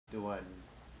Do one.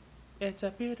 It's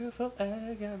a beautiful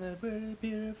egg on a really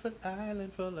beautiful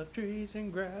island full of trees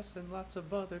and grass and lots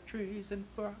of other trees and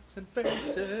rocks and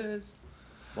faces.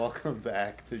 Welcome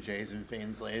back to Jays and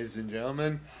Fiends, ladies and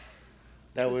gentlemen.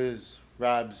 That was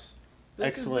Rob's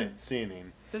excellent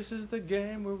singing. This is the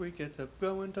game where we get to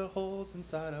go into holes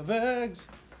inside of eggs.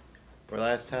 Where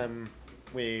last time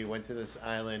we went to this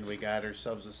island, we got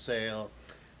ourselves a sail,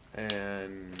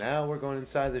 and now we're going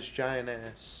inside this giant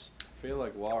ass I feel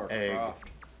like Lara egg. Croft.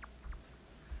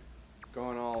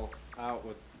 Going all out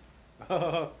with...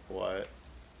 What?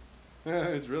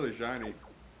 It's really shiny.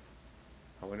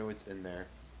 I wonder what's in there.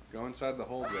 Go inside the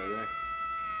hole, baby.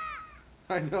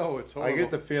 I know, it's horrible. I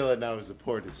get the feeling that was a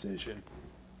poor decision.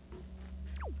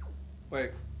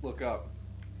 Wait, look up.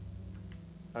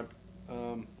 I'm...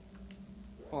 Hold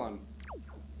on.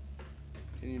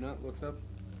 Can you not look up?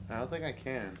 I don't think I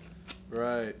can.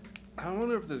 Right. I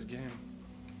wonder if this game...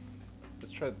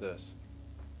 Let's try this.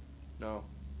 No.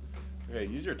 Okay,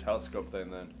 use your telescope thing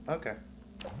then. Okay.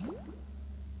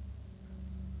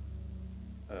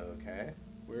 Okay.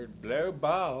 Weird blue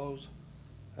balls.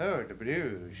 Oh, the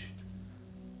blues.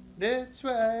 That's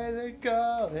why they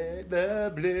call it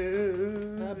the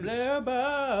blues. The blue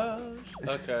balls.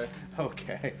 Okay.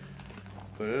 Okay.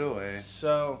 Put it away.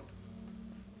 So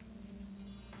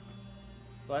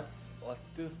let's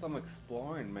do some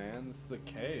exploring, man. This is a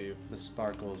cave. The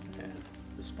sparkles, man.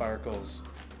 The sparkles.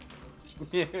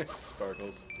 Yeah,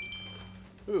 sparkles.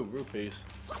 Ooh, rupees.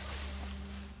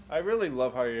 I really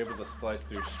love how you're able to slice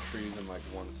through trees in like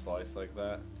one slice like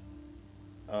that.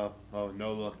 Oh,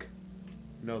 no look.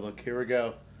 No look. Here we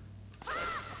go.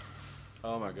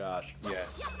 Oh my gosh.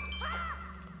 Yes.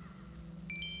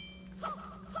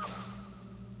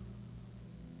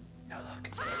 No look.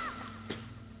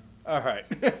 Alright.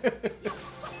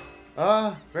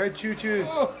 Red choo-choos.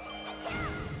 Oh.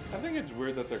 I think it's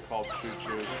weird that they're called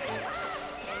choo-choos.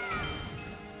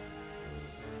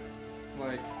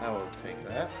 Like, I will take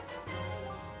that.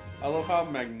 I love how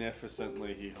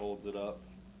magnificently he holds it up.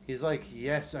 He's like,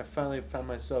 yes, I finally found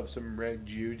myself some red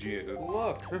juju.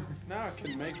 Look, now I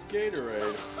can make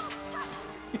Gatorade.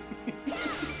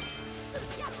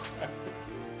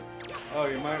 Oh,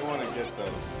 you might want to get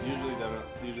those.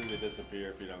 Usually they disappear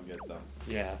if you don't get them.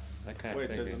 Yeah, I kind of Wait,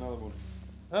 figured. there's another one.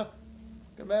 Oh,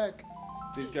 come back.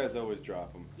 These guys always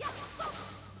drop them.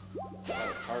 A lot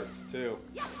of hearts too.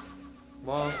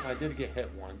 Well, I did get hit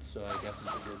once, so I guess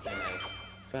it's a good thing I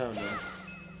found them.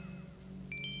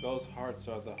 Those hearts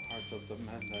are the hearts of the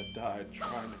men that died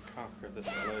trying to conquer this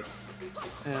place.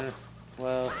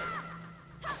 Well,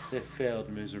 they failed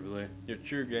miserably. Your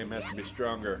true game has to be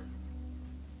stronger.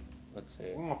 Let's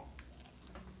see. Oh.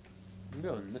 I'm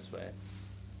going this way.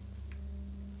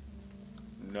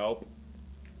 Nope.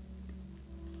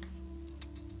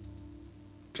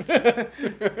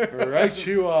 Right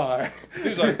you are.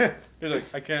 He's like,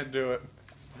 I can't do it.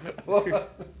 I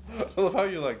love how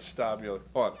you like stop. You're like,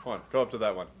 hold on, go up to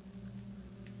that one.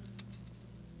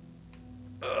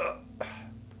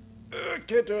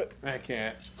 Can't do it. I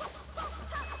can't.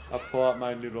 I'll pull out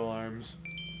my noodle arms.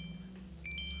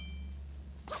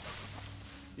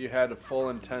 You had a full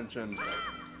intention.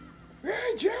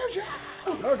 Red juju!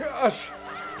 Oh gosh!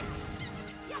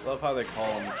 Love how they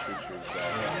call them choo-choos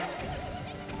though.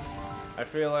 I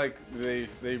feel like they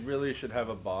really should have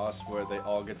a boss where they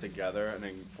all get together and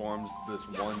it forms this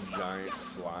one giant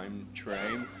slime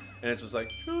train, and it's just like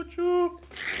choo-choo.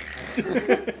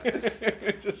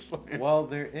 It's just like, Well,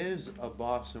 there is a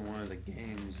boss in one of the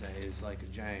games that is like a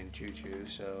giant choo-choo,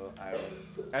 so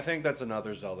I think that's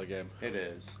another Zelda game. it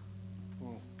is.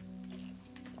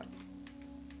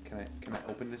 Can I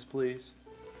open this, please?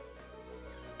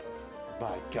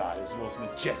 My God, it's the most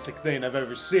majestic thing I've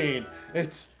ever seen.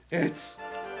 It's A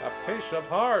piece of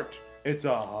heart. a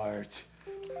heart.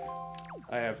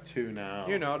 I have two now.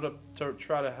 You know, to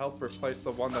try to help replace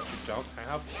the one that you don't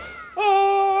have.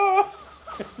 Oh!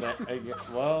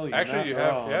 Well, you're Actually, not you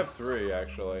wrong. have three.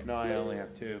 Actually, No, I only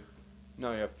have two.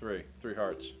 no, you have three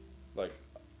hearts. Like,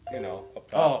 you know, up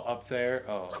top. Oh, up there?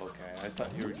 Oh, okay. I thought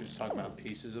you were just talking about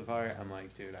pieces of heart. I'm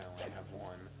like, dude, I only have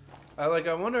one. I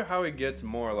wonder how he gets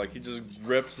more. Like, he just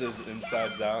rips his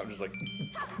insides out and just like,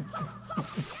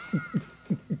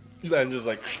 and just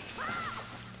like,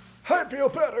 I feel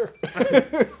better.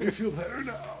 You feel better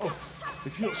now.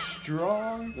 You feel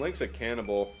strong. Link's a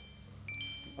cannibal.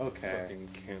 Okay. Fucking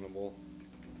cannibal.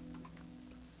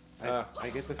 I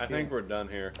get the feeling. I think we're done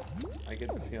here. I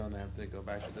get the feeling I have to go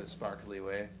back to the sparkly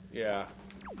way. Yeah.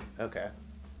 Okay.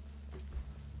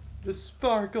 The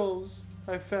sparkles.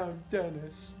 I found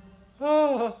Dennis.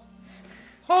 Ah.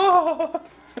 Ah.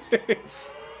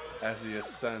 As he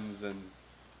ascends and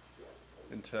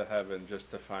into heaven just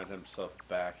to find himself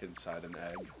back inside an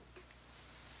egg.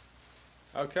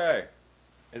 Okay.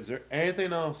 Is there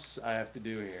anything else I have to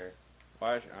do here?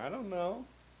 Why? I don't know.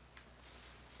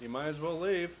 You might as well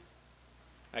leave.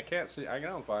 I can't see. I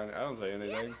don't find. I don't say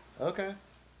anything. Okay.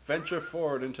 Venture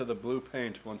forward into the blue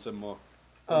paint once more.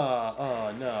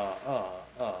 No. No. Oh.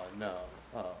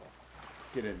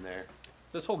 Get in there.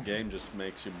 This whole game just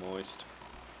makes you moist.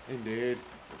 Indeed.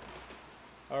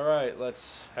 All right,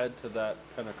 let's head to that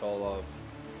pinnacle of.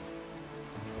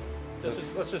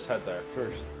 Let's just head there.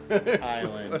 First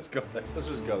island. Let's go there. Let's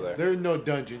just go there. There are no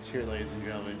dungeons here, ladies and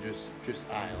gentlemen. Just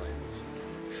islands.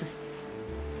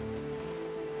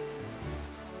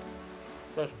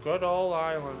 Just good old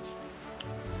islands.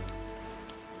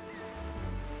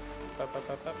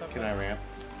 Can I ramp?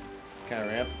 Can I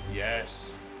ramp?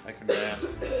 Yes, I can ramp.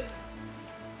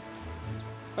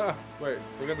 Ah, wait,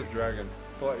 look at the dragon.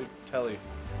 Pull out your telly.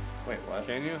 Wait, what?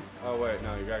 Can you? Oh wait,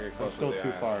 no, you gotta get closer. I'm still to the too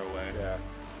island. far away. Yeah.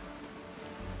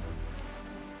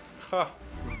 Huh.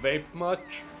 Vape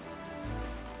much?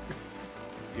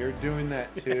 You're doing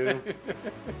that too?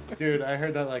 Dude, I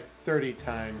heard that like 30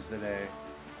 times today.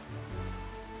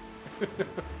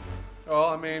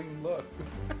 Oh, I mean, look.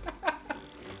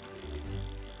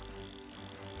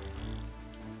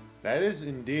 That is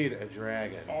indeed a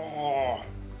dragon. Oh.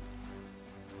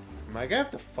 Am I gonna have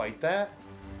to fight that?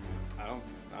 I don't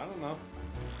know.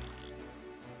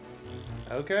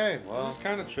 Okay, well, This is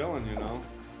kind of chilling, you know.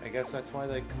 I guess that's why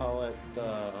they call it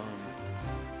the,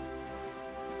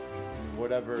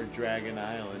 whatever Dragon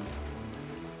Island.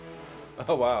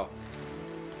 Oh wow.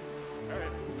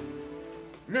 Alright.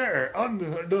 There, on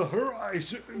the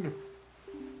horizon,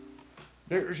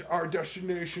 there's our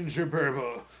destination,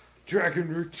 Suburba, Dragon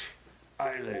Root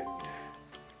Island.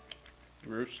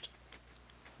 Roost.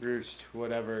 Roost,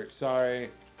 whatever. Sorry.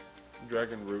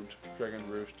 Dragon root. Dragon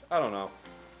roost. I don't know.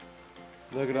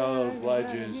 Look at all those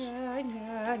ledges.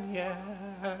 Yeah.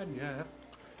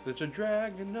 There's a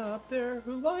dragon up there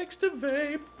who likes to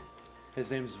vape. His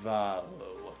name's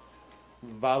Valu.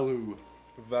 Valu.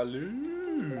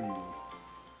 Valu.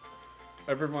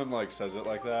 Everyone like says it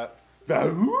like that.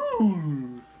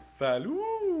 Valu.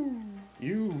 Valu.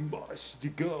 You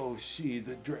must go see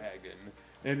the dragon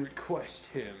and request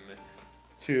him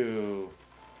to...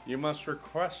 You must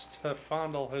request to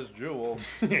fondle his jewel.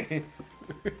 the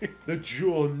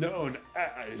jewel known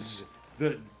as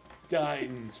the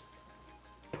Din's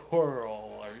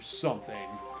Pearl or something.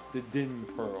 The Din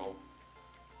Pearl.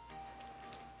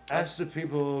 Ask the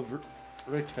people of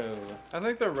Rito, I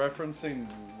think they're referencing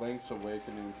Link's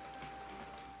Awakening.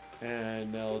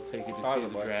 and they'll take you to see the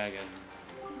Probably. dragon.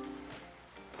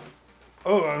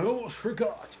 Oh, I almost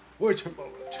forgot. Wait a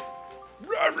moment.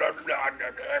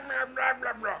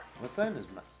 What's that in his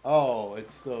mouth? Oh,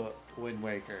 it's the Wind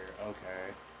Waker.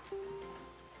 Okay.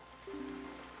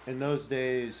 In those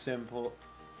days, simply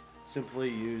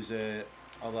use it.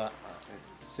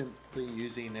 Simply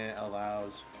using it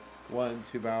allows one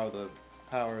to borrow the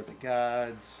power of the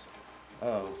gods.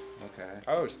 Oh, okay.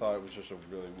 I always thought it was just a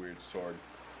really weird sword.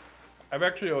 I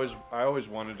always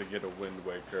wanted to get a Wind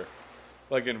Waker.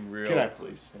 Like in real... Can I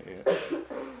please say it?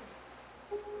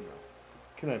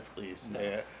 Can I please say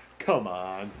it? Come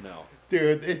on. No.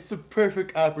 Dude, it's the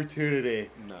perfect opportunity.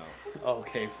 No.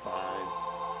 Okay, fine.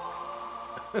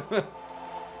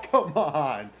 Come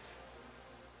on.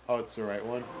 Oh, it's the right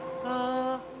one?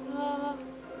 I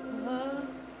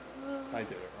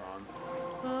did it wrong.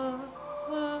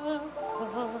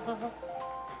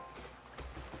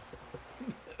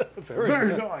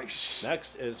 Very nice.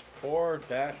 Next is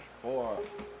 4-4. Oh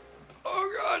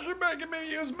gosh, you're making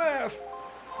me use math.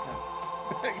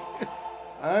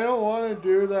 I don't want to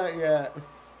do that yet.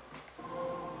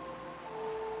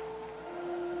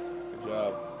 Good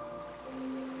job.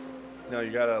 No,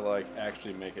 you gotta like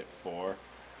actually make it 4.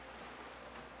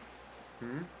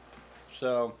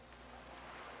 So.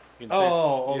 You can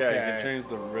Oh, Yeah, you okay. can change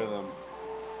the rhythm.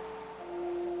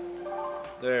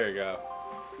 There you go.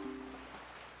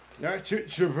 That's it,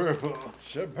 Suburba.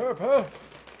 Superb.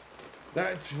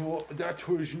 That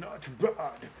was not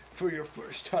bad for your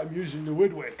first time using the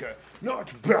Wind Waker.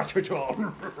 Not bad at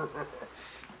all.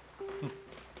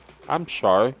 I'm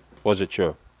sorry. Was it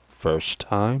your first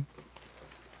time?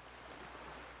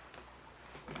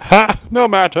 Ha! No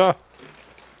matter.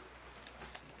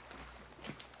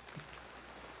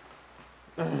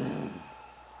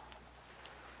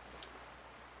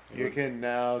 You can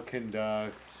now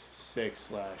conduct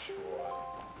 6/4.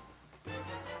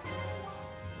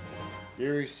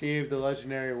 You received the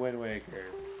legendary Wind Waker.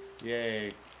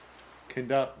 Yay.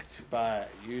 Conduct by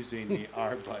using the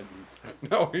R button.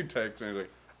 No, he takes me. He's like,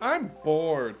 I'm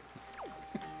bored.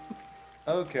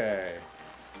 Okay.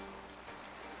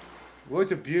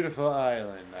 What a beautiful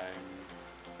island.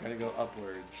 I'm gonna go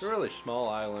upwards. It's a really small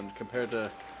island compared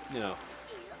to, you know.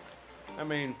 I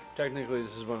mean, technically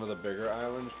this is one of the bigger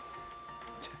islands.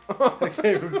 I can't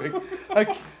even pick.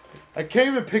 I can't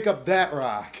even pick up that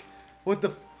rock. What the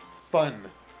fun?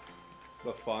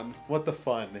 The fun. What the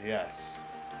fun? Yes.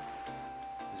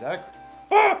 Is that?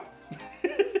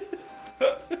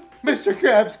 Mr.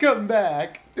 Krabs, come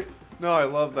back. No, I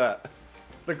love that.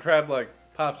 The crab like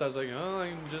pops out. I was like, oh,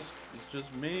 it's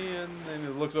just me, and then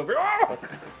it looks over. Oh!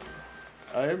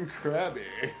 I'm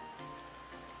Krabby.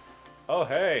 Oh,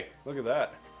 hey, look at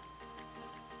that.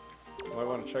 Might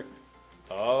want to check.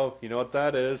 Oh, you know what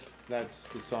that is? That's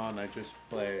the song I just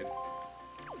played.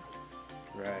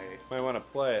 Right. Might want to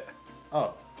play it.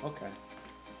 Oh, okay.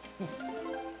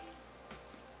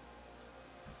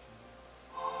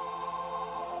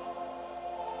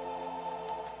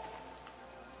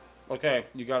 Okay,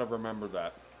 you gotta remember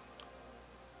that.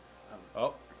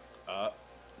 Oh, Alright.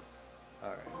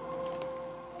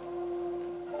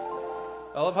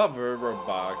 I love how very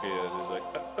robotic he is. He's like,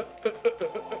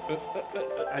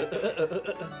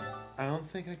 I don't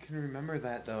think I can remember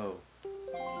that though.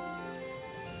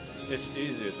 it's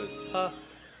easy. It's just, huh,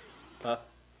 huh,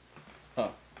 huh.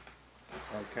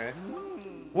 Okay.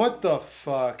 What the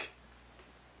fuck?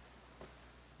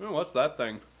 Ooh, what's that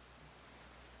thing?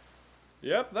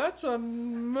 Yep, that's a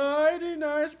mighty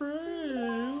nice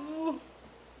breeze.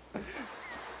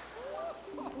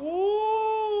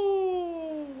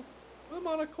 Whoa! I'm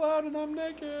on a cloud and I'm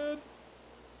naked.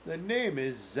 The name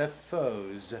is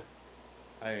Zephos,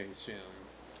 I assume.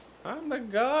 I'm the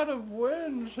god of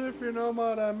winds, if you know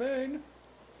what I mean.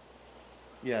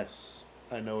 Yes,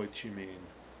 I know what you mean.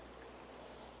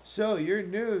 So you're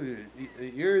new.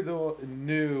 You're the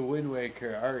new Wind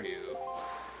Waker, are you?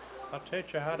 I'll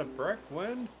teach you how to break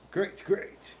wind. Great,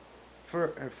 great.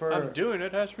 I'm doing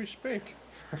it as we speak.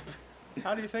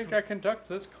 How do you think I conduct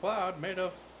this cloud made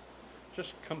of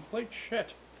just complete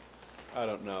shit? I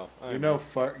don't know. You know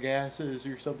fart gases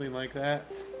or something like that?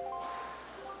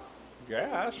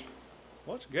 Gas?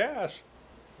 What's gas?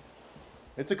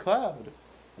 It's a cloud.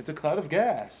 It's a cloud of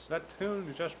gas. That tune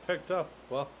you just picked up,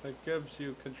 well, it gives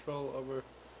you control over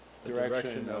the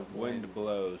direction of wind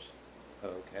blows.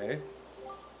 Okay.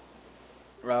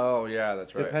 Oh, yeah,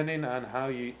 that's right. Depending on how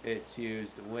it's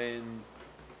used, wind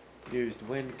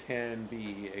can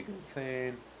be a good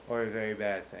thing or a very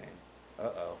bad thing.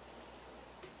 Uh-oh.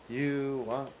 You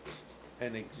want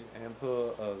an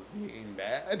example of being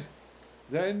bad?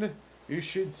 Then you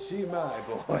should see my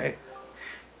boy.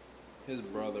 His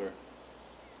brother.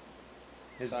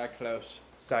 Cyclos.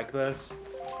 Cyclos?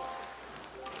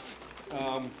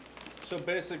 So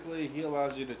basically, he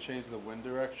allows you to change the wind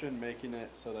direction, making it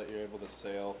so that you're able to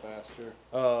sail faster.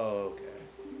 Oh,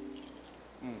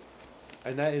 okay.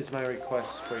 And that is my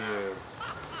request for you.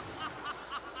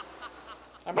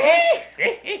 I mean,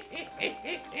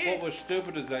 what was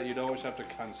stupid is that you'd always have to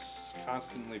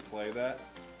constantly play that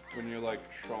when you're like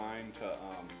trying to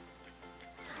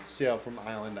Sail from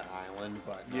island to island,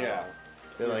 but no. Yeah.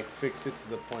 They like fixed it to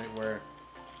the point where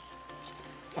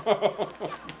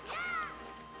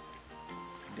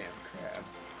damn crab.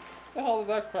 The hell did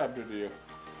that crab do to you?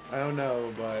 I don't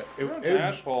know, but You're an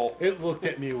asshole. It looked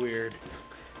at me weird.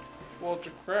 Well, it's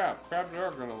a crab. Crabs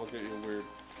are gonna look at you weird.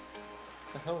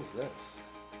 What the hell is this?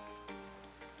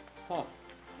 Huh.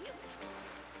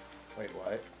 Wait,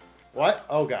 what? What?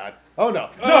 Oh god. Oh no.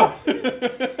 No!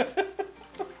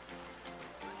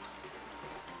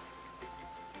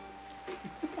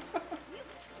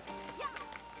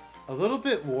 A little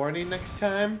bit warning next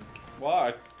time.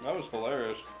 Why? That was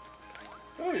hilarious.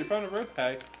 Oh, you found a rib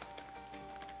pie.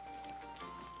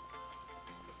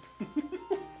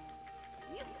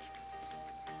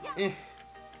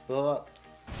 Fill up.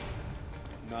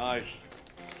 Nice.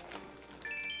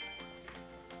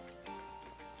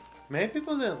 Many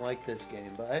people didn't like this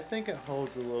game, but I think it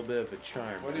holds a little bit of a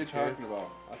charm. What are you talking about?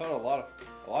 I thought a lot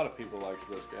of people liked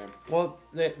this game. Well,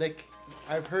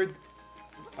 I've heard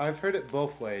it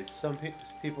both ways. Some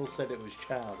people said it was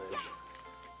childish.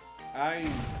 I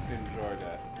enjoyed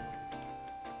it.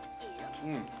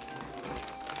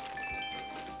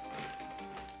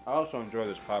 I also enjoy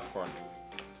this popcorn.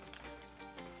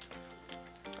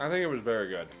 I think it was very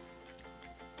good.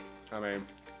 I mean,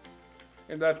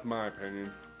 and that's my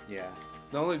opinion. Yeah.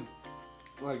 The only,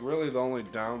 really the only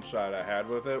downside I had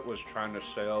with it was trying to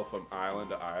sail from island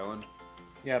to island.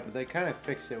 Yeah, but they kind of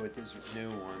fixed it with this new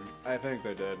one. I think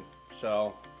they did.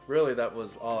 So, really that was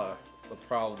all the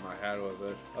problem I had with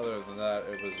it. Other than that,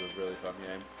 it was a really fun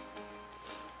game.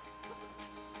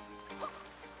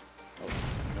 Oh,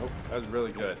 nope. That was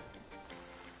really good.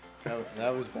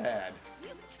 That was bad.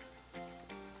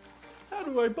 How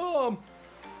do I bomb?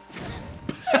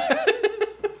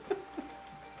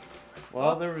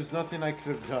 Well, there was nothing I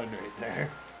could have done right there.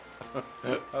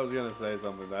 I was gonna say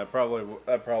something that probably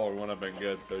wouldn't have been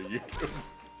good though. You.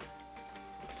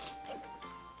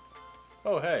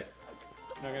 Oh hey,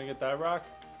 not gonna get that rock?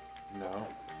 No.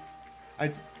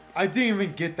 I didn't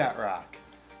even get that rock.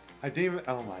 I didn't even.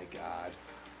 Oh my god.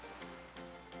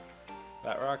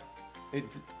 That rock? It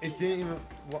didn't even.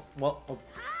 Well. Oh,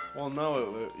 Well,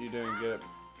 no, you didn't get it.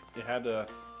 You had to.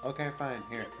 okay, fine.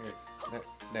 Here.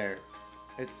 There.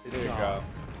 It's There you gone. go.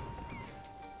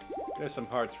 There's some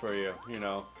hearts for you. You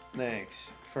know. Thanks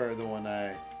for the one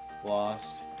I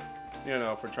lost. You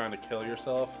know, for trying to kill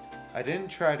yourself. I didn't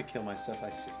try to kill myself. I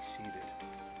succeeded.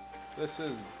 This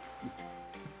is.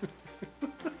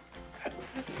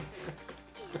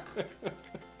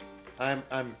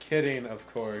 I'm kidding, of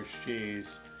course.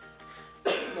 Jeez.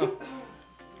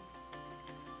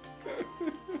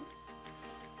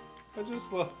 I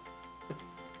just love.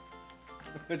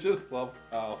 I just love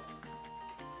how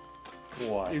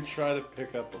What? you try to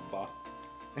pick up a bomb.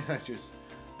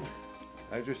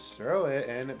 I just throw it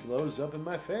and it blows up in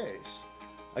my face.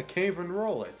 I can't even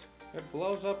roll it. It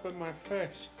blows up in my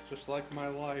face, just like my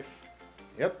life.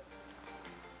 Yep.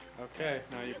 Okay,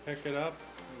 now you pick it up.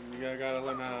 And you gotta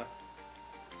learn how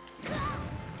to.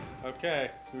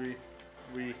 Okay, we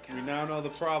now know the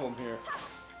problem here.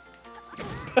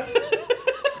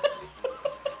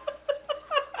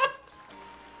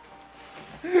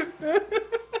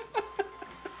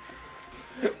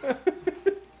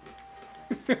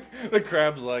 The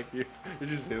crab's like you. Did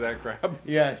you see that crab?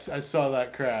 Yes, I saw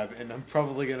that crab, and I'm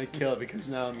probably gonna kill it because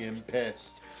now I'm getting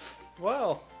pissed.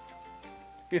 Well,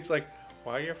 he's like,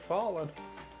 why you falling?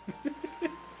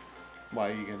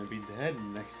 Why are you gonna be dead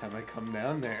next time I come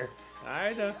down there?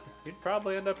 You'd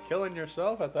probably end up killing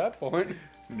yourself at that point.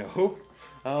 No,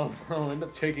 I'll end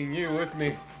up taking you with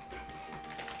me.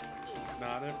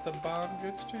 Not if the bomb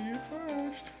gets to you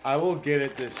first. I will get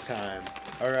it this time.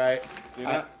 All right. Do you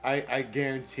not? I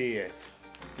guarantee it.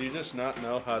 Do you just not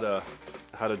know how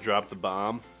to drop the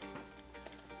bomb?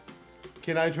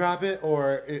 Can I drop it,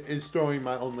 or is throwing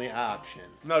my only option?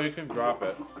 No, you can drop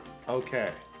it.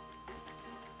 Okay.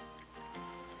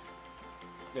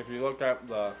 If you look at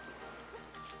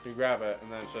you grab it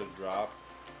and then it says drop.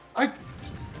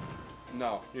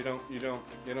 No, you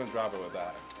don't drop it with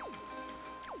that.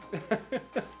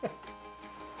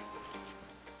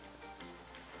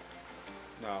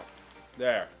 No.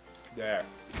 There.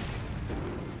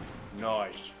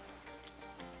 Nice.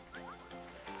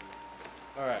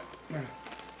 Alright.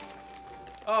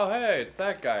 Oh, hey, it's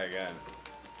that guy again.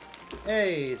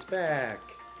 Hey, he's back.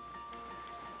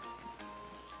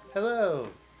 Hello.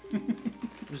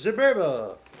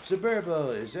 Zaburbo,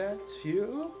 is that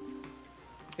you?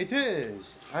 It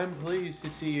is. I'm pleased to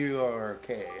see you are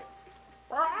okay.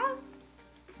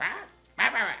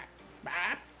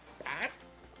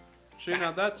 See,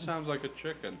 now that sounds like a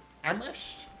chicken. I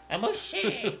must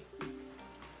say,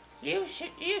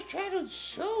 you've traveled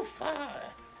so far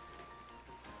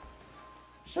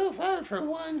for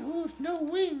one who's no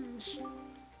wings.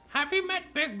 Have you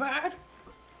met Big Bad?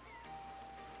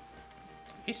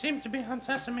 He seems to be on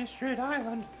Sesame Street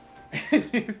Island.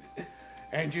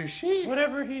 And your she,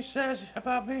 Whatever he says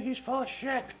about me, he's full of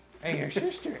shit. and your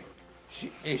sister,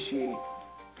 is she?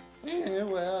 Yeah,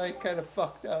 well, I kind of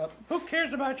fucked up. Who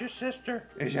cares about your sister?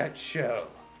 Is that so?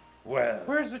 Well,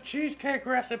 Where's the cheesecake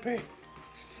recipe?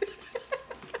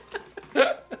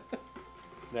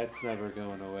 That's never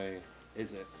going away,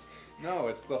 is it? No,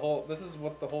 this is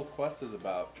what the whole quest is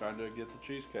about, trying to get the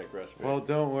cheesecake recipe. Well,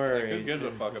 don't Like, worry. who gives a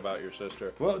fuck about your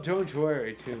sister? Well, don't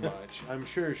worry too much. I'm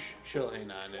sure she'll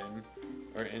ain't on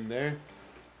in there.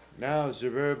 Now,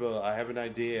 Zaburbo, I have an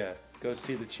idea. Go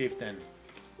see the chieftain.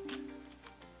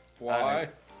 Why?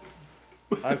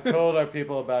 I've told our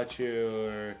people about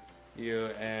you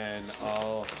and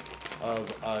all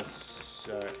of us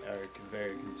are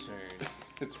very concerned.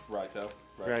 It's Raito.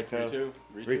 Raito.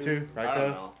 Ritu? Ritu? I Raito?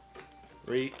 don't know.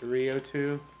 Rio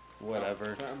 2?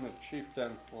 Whatever. And the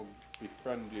chieftain will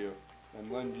befriend you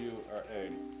and lend you our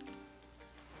aid.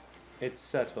 It's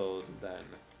settled then.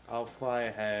 I'll fly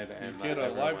ahead You and get let a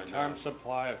everyone lifetime know.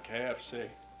 supply of KFC.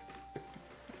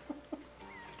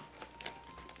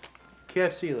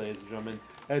 KFC, ladies and gentlemen.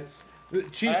 That's I actually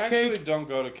cheesecake. don't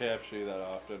go to KFC that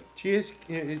often.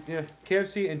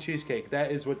 KFC and cheesecake.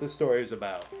 That is what the story is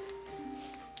about.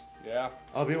 Yeah,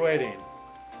 I'll be waiting.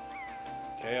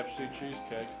 KFC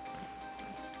cheesecake.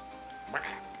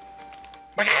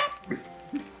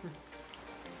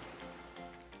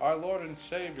 Our Lord and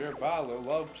Savior, Valu,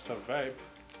 loves to vape.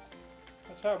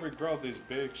 That's how we grow these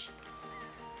beaks.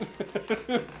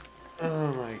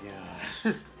 Oh my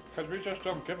god. Because we just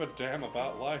don't give a damn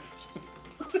about life.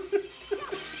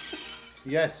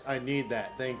 Yes, I need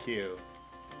that. Thank you.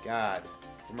 God,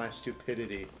 for my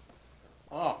stupidity.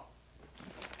 Oh.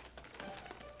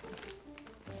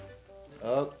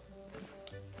 Oh.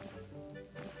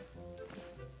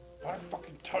 I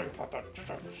fucking tell you about that.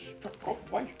 Go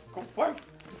away. Go away.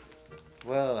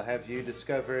 Well, have you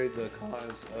discovered the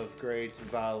cause of great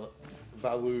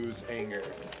Valu's anger?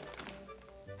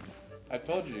 I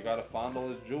told you, you gotta fondle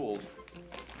his jewels.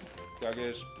 Gotta get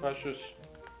his precious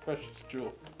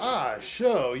jewel. Ah,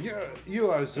 sure. You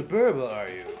are Zaburba, are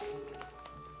you?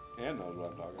 Ann knows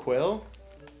what I'm talking about. Quill?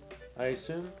 I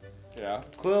assume? Yeah.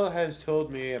 Quill has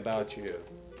told me about you.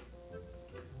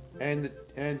 And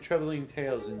troubling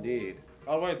tales indeed.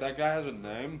 Oh wait, that guy has a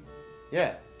name?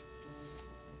 Yeah,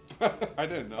 I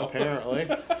didn't know. apparently.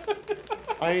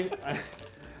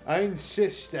 I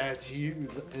insist that you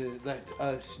let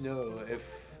us know if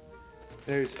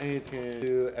there's anything to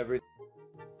do everything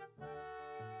in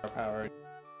our power.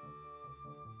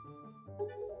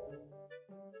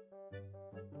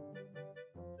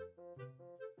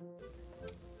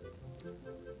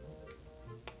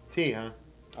 Tea, huh?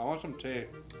 I want some tea.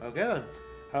 Okay then.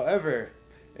 However,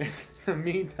 in the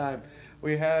meantime,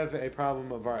 we have a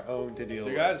problem of our own to deal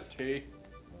Do with. you guys tea?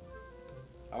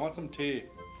 I want some tea.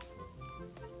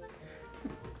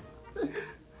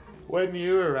 When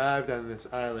you arrived on this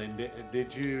island,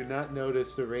 did you not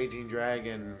notice the raging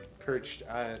dragon perched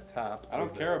on top? I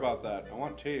don't care about that. I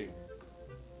want tea.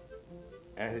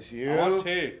 As you I want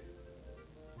tea.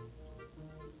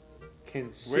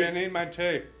 can see, We need my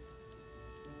tea.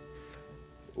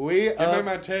 we Give me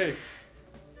my tea.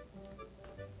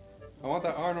 I want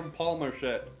that Arnold Palmer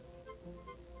shit.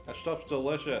 That stuff's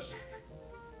delicious.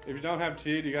 If you don't have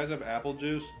tea, do you guys have apple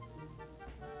juice?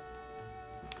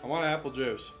 I want apple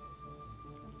juice.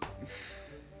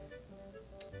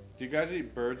 Do you guys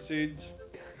eat bird seeds?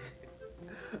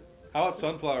 How about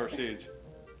sunflower seeds?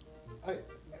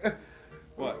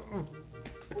 What?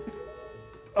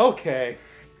 Okay.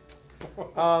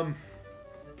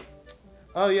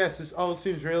 Oh yes, this all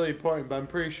seems really important, but I'm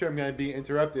pretty sure I'm going to be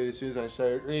interrupted as soon as I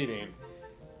start reading.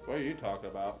 What are you talking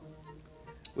about?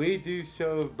 We do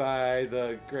so by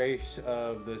the grace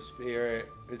of the spirit,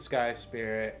 the sky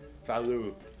spirit,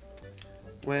 Valu.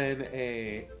 When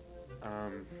a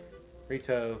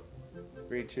Rito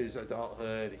reaches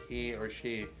adulthood, he or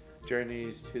she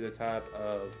journeys to the top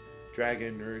of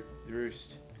Dragon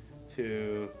Roost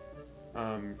to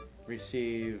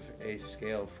receive a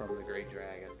scale from the Great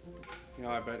Dragon. You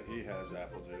know, I bet he has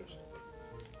apple juice.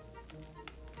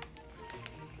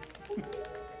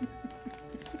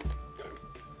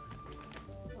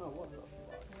 Oh, what the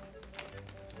fuck?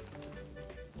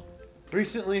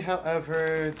 Recently,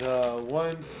 however, the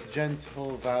once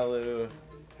gentle Valu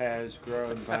has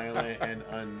grown violent and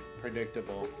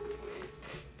unpredictable.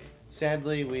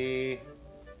 Sadly, we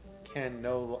can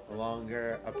no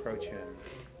longer approach him.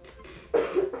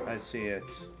 I see it.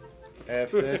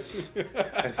 If this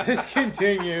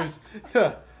continues,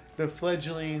 the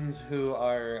fledglings who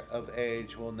are of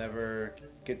age will never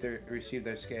receive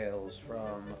their scales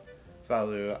from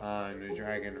Valu on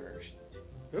Dragon Roost.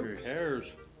 Who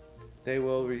cares? They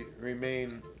will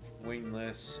remain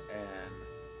wingless,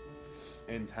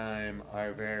 and in time,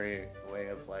 our very way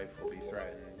of life will be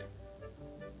threatened.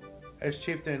 As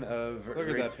chieftain of Look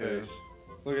at that Ritu, face.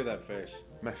 Look at that face.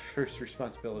 my first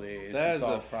responsibility is That to is a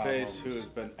solve problems. face who has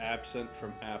been absent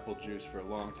from apple juice for a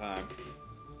long time.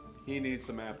 He needs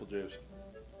some apple juice.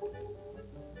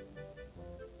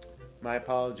 My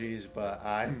apologies, but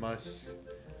I must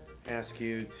ask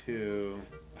you to...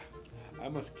 I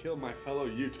must kill my fellow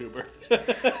YouTuber.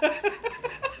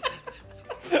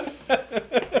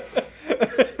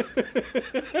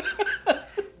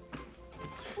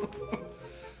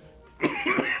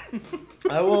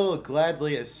 I will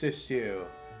gladly assist you,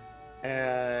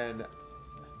 and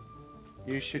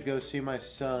you should go see my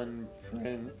son,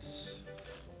 Prince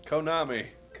Konami.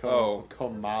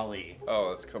 Komali.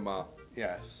 Oh, it's Kamal.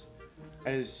 Yes.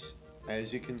 As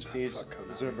you can see, fuck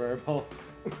Konami. Zaburble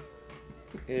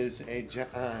is a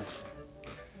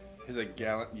He's a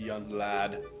gallant young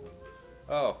lad.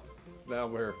 Oh, now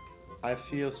we're... I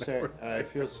feel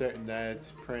certain that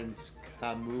it's Prince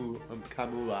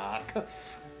Kamulak.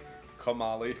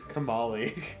 Kamali.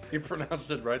 Kamali. You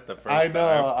pronounced it right the first I know.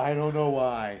 time. I don't know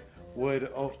why. Would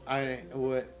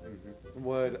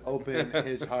open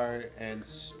his heart and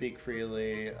speak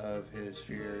freely of his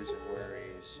fears and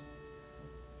worries.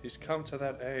 He's come to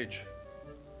that age.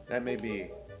 That may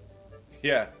be.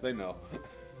 Yeah, they know.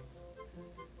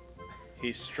 He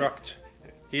has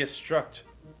struck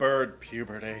bird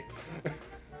puberty.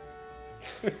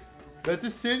 That's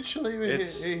essentially what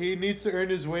he needs to earn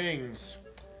his wings.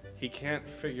 He can't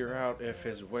figure out if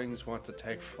his wings want to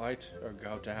take flight or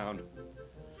go down.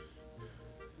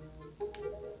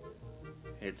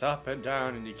 It's up and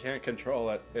down and you can't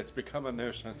control it. It's become a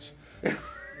nuisance.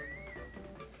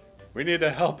 We need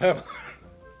to help him.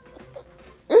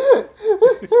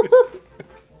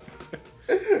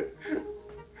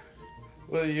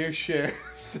 Will you share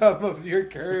some of your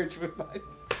courage with my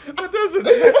son? That doesn't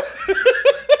say.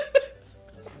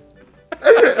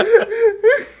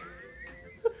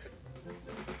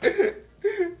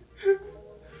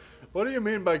 What do you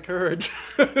mean by courage?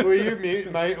 Will you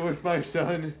meet with my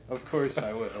son? Of course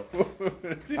I will.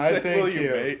 I thank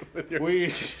you. We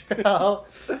shall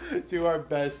do our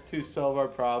best to solve our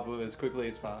problem as quickly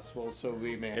as possible, so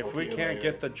we may. If we can't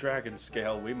get the dragon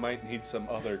scale, we might need some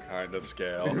other kind of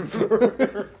scale.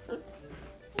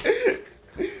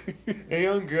 A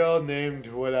young girl named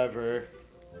whatever,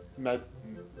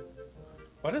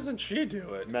 Why doesn't she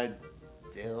do it?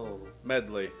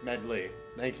 Medley.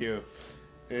 Thank you.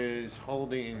 Is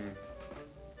holding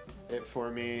it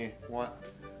for me.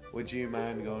 Would you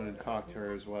mind going and talk to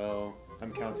her as well?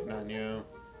 I'm counting on you.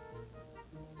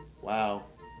 Wow.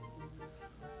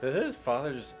 Did his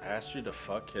father just ask you to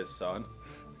fuck his son?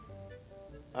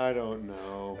 I don't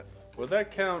know. Would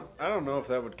that count? I don't know if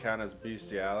that would count as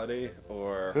bestiality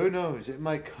or... Who knows? It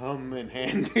might come in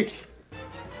handy.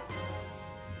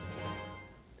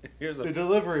 Here's the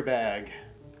delivery bag.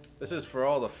 This is for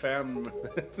all the fam...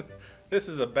 This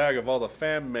is a bag of all the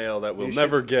fan mail that we'll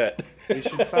never get. You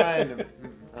should find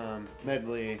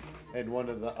Medley in one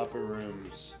of the upper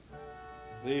rooms.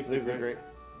 Leave the great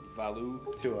value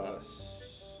to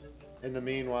us. In the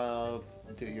meanwhile,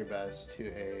 do your best to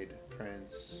aid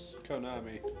Prince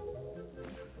Konami.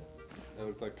 That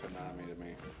looked like Konami to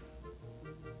me.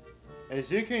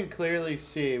 As you can clearly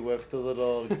see with the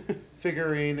little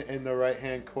figurine in the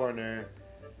right-hand corner,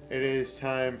 it is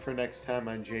time for next time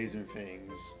on Jays and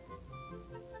Things.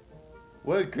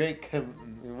 What a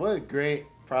great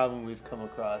problem we've come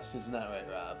across, isn't that right,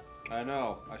 Rob? I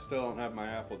know. I still don't have my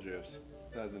apple juice.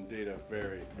 That is indeed a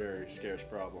very, very scarce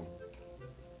problem.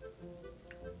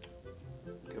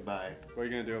 Goodbye. What are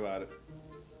you gonna do about it?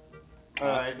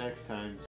 Alright, next time.